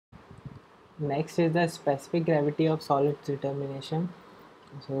Next is the specific gravity of solids determination.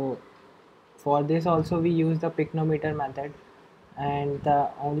 So for this also we use the picnometer method, and the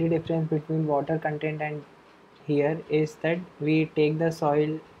only difference between water content and here is that we take the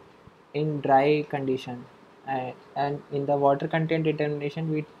soil in dry condition, and in the water content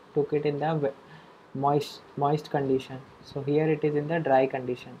determination we took it in the moist condition. So here it is in the dry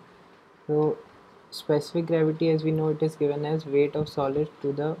condition. So specific gravity, as we know, it is given as weight of solid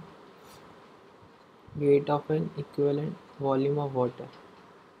to the weight of an equivalent volume of water.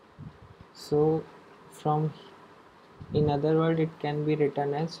 So from, in other words, it can be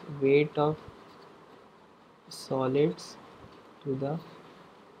written as weight of solids to the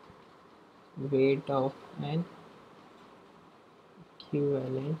weight of an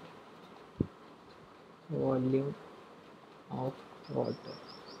equivalent volume of water.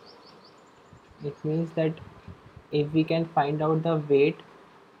 It means that if we can find out the weight,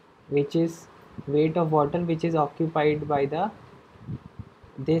 which is weight of water which is occupied by the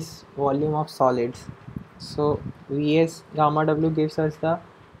this volume of solids. So Vs gamma W gives us the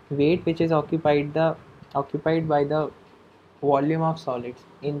weight which is occupied by the volume of solids.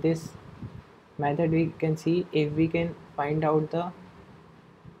 In this method we can see if we can find out the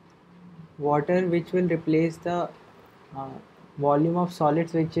water which will replace the uh, volume of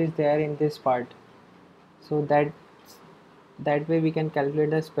solids which is there in this part. So that way we can calculate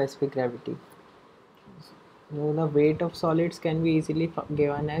the specific gravity. So the weight of solids can be easily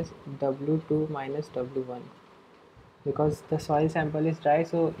given as W2 minus W1, because the soil sample is dry.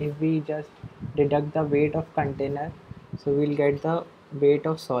 So if we just deduct the weight of container, so we'll get the weight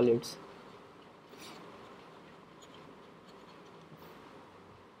of solids.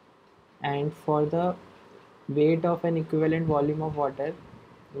 And for the weight of an equivalent volume of water,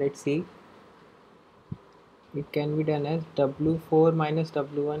 let's see, it can be done as W4 minus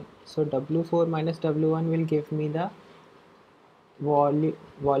W1. So W4 minus W1 will give me the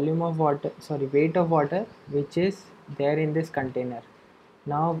volume of water, sorry, weight of water which is there in this container.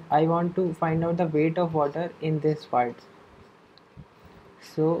 Now I want to find out the weight of water in this part.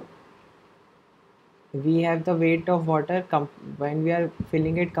 So we have the weight of water when we are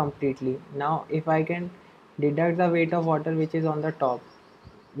filling it completely. Now if I can deduct the weight of water which is on the top,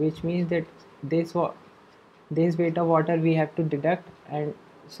 which means that this this weight of water we have to deduct, and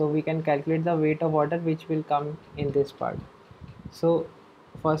so we can calculate the weight of water which will come in this part. So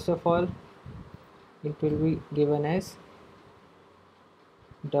first of all it will be given as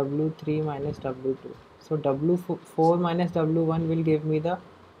W3 minus W2. So W4 minus W1 will give me the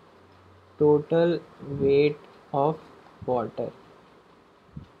total weight of water,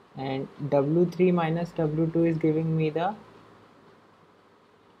 and W3 minus W2 is giving me the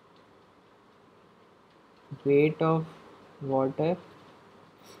weight of water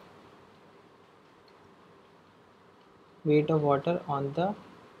on the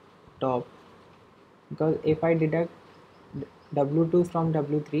top, because if I deduct W2 from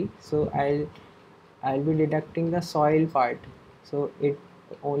W3, so I'll be deducting the soil part. So it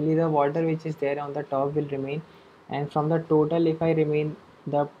only the water which is there on the top will remain, and from the total if I remain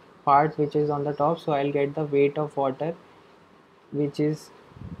the part which is on the top, so I'll get the weight of water which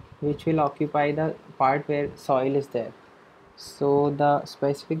will occupy the part where soil is there. So the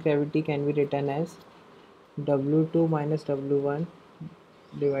specific gravity can be written as W2 minus W1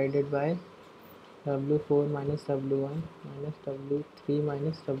 divided by W4 minus W1 minus W3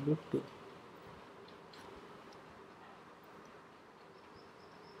 minus W2.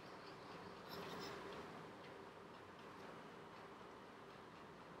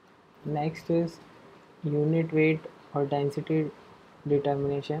 Next is unit weight or density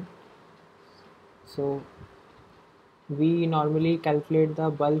determination. So we normally calculate the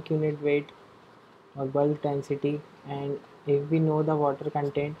bulk unit weight or bulk density, and if we know the water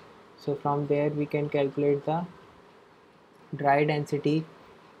content, so from there we can calculate the dry density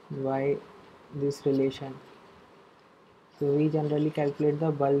by this relation. So we generally calculate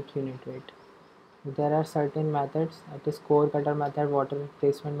the bulk unit weight. There are certain methods, that is core cutter method, water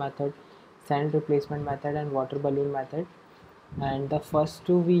replacement method, sand replacement method, and water balloon method. And the first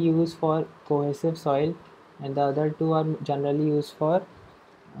two we use for cohesive soil, and the other two are generally used for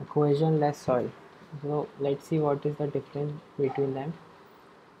cohesion less soil. So let's see what is the difference between them.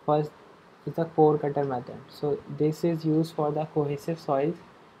 First is the core cutter method. So this is used for the cohesive soils,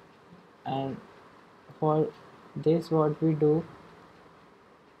 and for this what we do,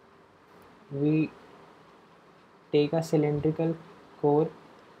 we take a cylindrical core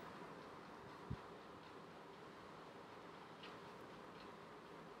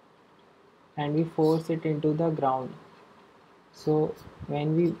and we force it into the ground. So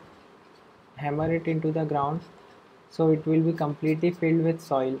when we hammer it into the ground, so it will be completely filled with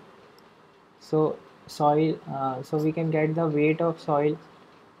soil. So so we can get the weight of soil,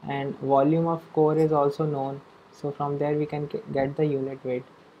 and volume of core is also known. So from there we can get the unit weight.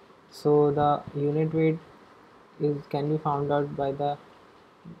 So the unit weight is can be found out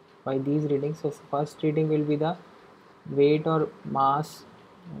by these readings. So first reading will be the weight or mass,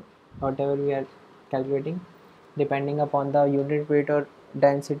 whatever we are calculating, depending upon the unit weight or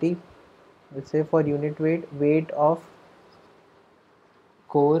density. Let's say for unit weight of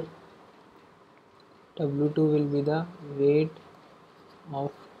core, W2 will be the weight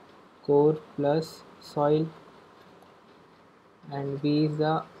of core plus soil, and V is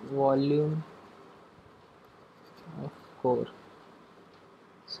the volume of core.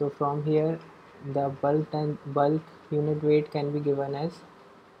 So from here the bulk unit weight can be given as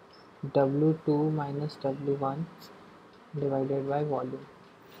W2 minus W1 divided by volume.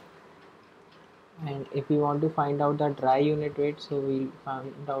 And if we want to find out the dry unit weight, so we'll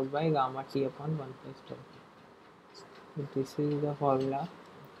find out by gamma T upon 1 plus W. So this is the formula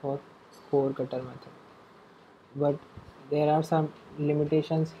for core cutter method. But there are some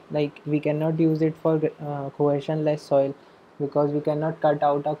limitations, like we cannot use it for cohesionless soil, because we cannot cut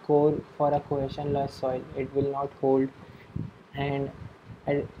out a core for a cohesionless soil. It will not hold, and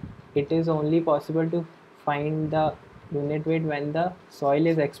it is only possible to find the unit weight when the soil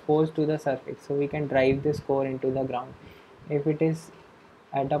is exposed to the surface, so we can drive this core into the ground. If it is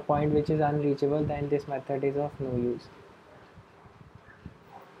at a point which is unreachable, then this method is of no use.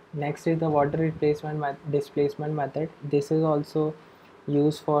 Next is the water displacement method. This is also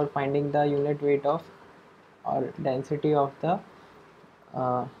used for finding the unit weight of or density of the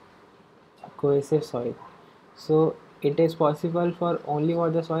uh, cohesive soil. So it is possible for only for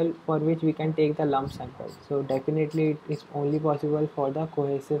the soil for which we can take the lump sample. So definitely it is only possible for the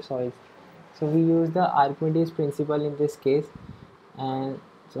cohesive soils. So we use the Archimedes principle in this case. And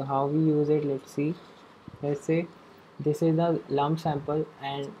so how we use it, let's see. Let's say this is the lump sample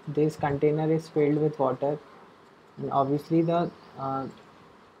and this container is filled with water, and obviously the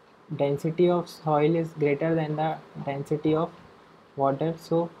density of soil is greater than the density of water.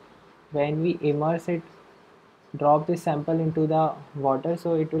 So when we immerse it, drop this sample into the water,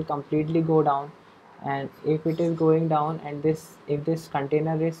 so it will completely go down. And if it is going down, and if this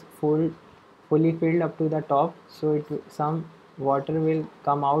container is fully filled up to the top, so some water will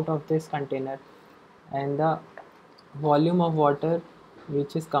come out of this container, and the volume of water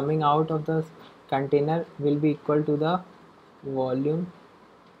which is coming out of the container will be equal to the volume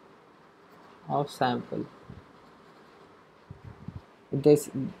of sample. This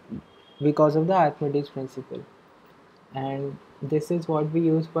because of the Archimedes principle. And this is what we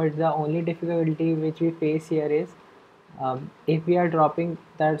use, but the only difficulty which we face here is if we are dropping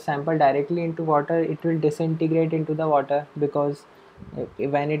that sample directly into water, it will disintegrate into the water, because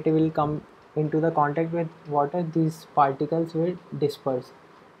when it will come into the contact with water, these particles will disperse.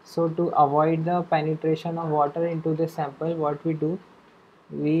 So to avoid the penetration of water into this sample, what we do,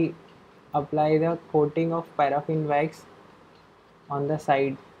 we apply the coating of paraffin wax on the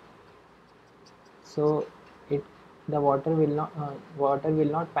side, so it the water will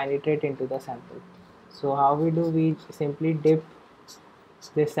not penetrate into the sample. So how we do, we simply dip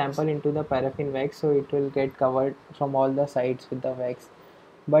this sample into the paraffin wax, so it will get covered from all the sides with the wax.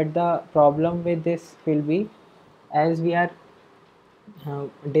 But the problem with this will be, as we are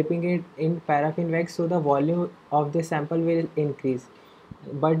dipping it in paraffin wax, so the volume of the sample will increase,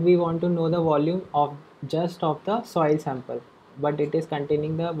 but we want to know the volume of just of the soil sample, but it is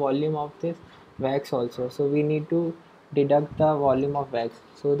containing the volume of this wax also, so we need to deduct the volume of wax.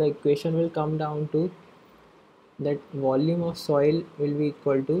 So the equation will come down to that volume of soil will be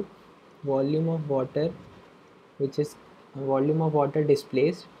equal to volume of water, which is volume of water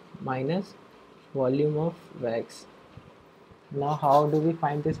displaced minus volume of wax. Now how do we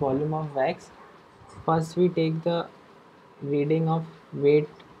find this volume of wax? First we take the reading of weight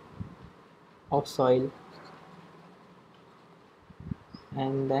of soil,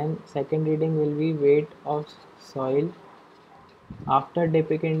 and then second reading will be weight of soil after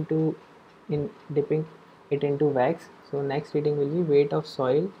dipping it into wax. So next reading will be weight of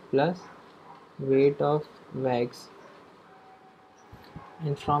soil plus weight of wax,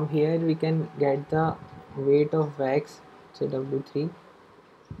 and from here we can get the weight of wax, so W3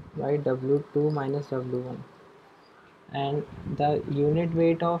 by W2 minus W1, and the unit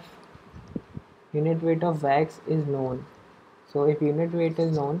weight of wax is known. So if unit weight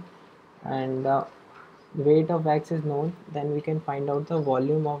is known and the weight of wax is known, then we can find out the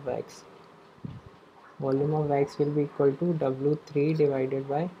volume of wax. Volume of wax will be equal to W3 divided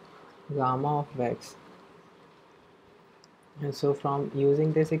by gamma of wax. And so from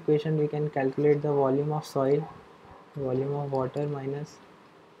using this equation we can calculate the volume of soil, volume of water minus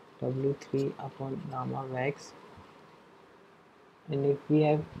W3 upon gamma wax. And if we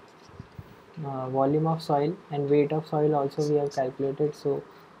have volume of soil and weight of soil also we have calculated, so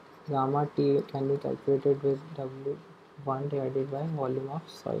gamma T can be calculated with W1 divided by volume of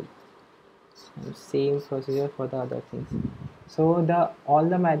soil, and same procedure for the other things. So all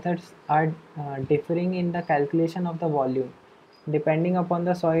the methods are differing in the calculation of the volume. Depending upon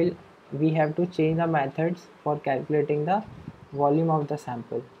the soil we have to change the methods for calculating the volume of the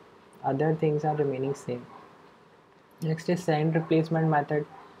sample. Other things are remaining same. Next is sand replacement method.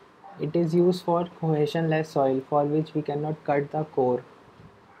 It is used for cohesionless soil for which we cannot cut the core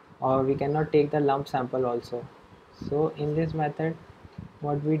or we cannot take the lump sample also. So in this method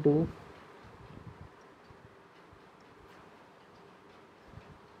what we do,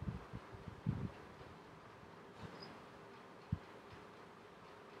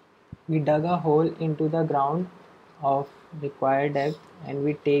 we dug a hole into the ground of required depth and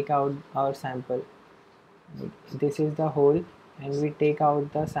we take out our sample. This is the hole and we take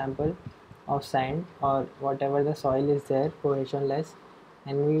out the sample of sand or whatever the soil is there cohesionless,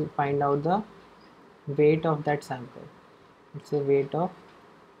 and we find out the weight of that sample. It's a weight of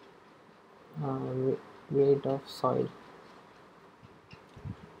soil.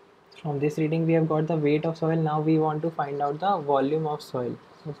 From this reading we have got the weight of soil. Now we want to find out the volume of soil.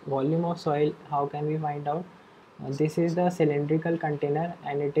 So volume of soil, how can we find out? This is the cylindrical container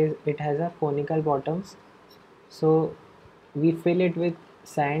and it has a conical bottom. So we fill it with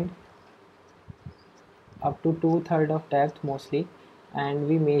sand up to 2/3 of depth mostly, and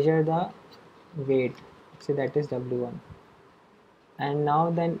we measure the weight. So that is W1. And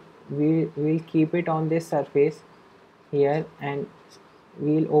now then we will keep it on this surface here and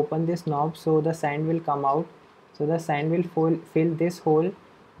we'll open this knob so the sand will come out. So the sand will fill this hole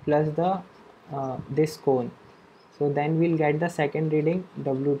plus the this cone. So then we'll get the second reading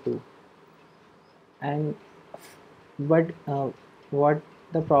W2. And but what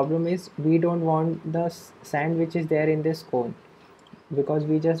the problem is, we don't want the sand which is there in this cone, because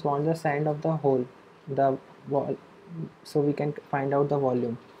we just want the sand of the hole, the wall, so we can find out the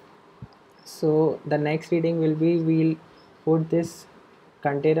volume. So the next reading will be, we'll put this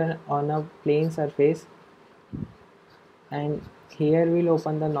container on a plane surface and here we'll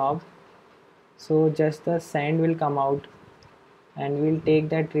open the knob, so just the sand will come out and we'll take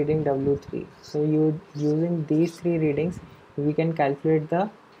that reading W3. So using these three readings we can calculate the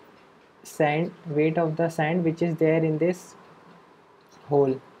weight of the sand which is there in this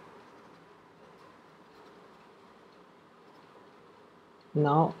hole.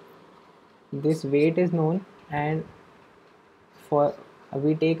 Now this weight is known, and for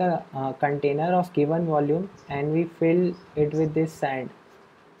we take a container of given volume and we fill it with this sand,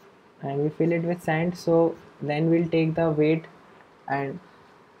 so then we'll take the weight and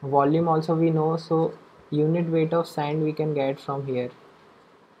volume also we know, so unit weight of sand we can get from here,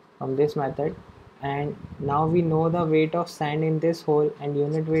 from this method. And now we know the weight of sand in this hole and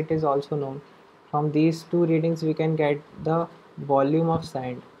unit weight is also known. From these two readings we can get the volume of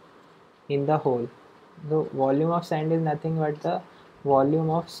sand in the hole. The volume of sand is nothing but the volume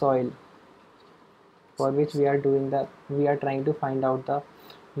of soil for which we are trying to find out the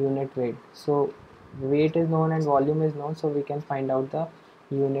unit weight. So weight is known and volume is known, so we can find out the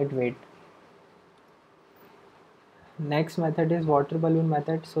unit weight. Next method is water balloon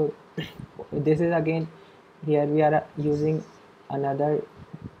method. So this is again, here we are using another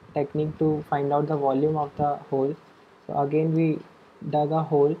technique to find out the volume of the hole. So again we dug a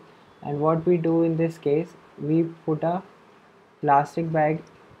hole, and what we do in this case, we put a plastic bag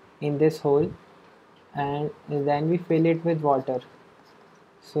in this hole and then we fill it with water.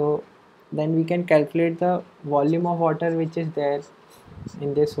 So then we can calculate the volume of water which is there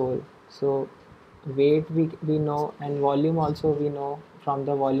in this hole. So weight we know and volume also we know from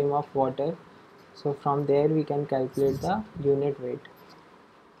the volume of water. So from there we can calculate the unit weight.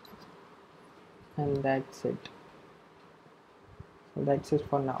 And that's it. So that's it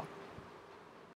for now.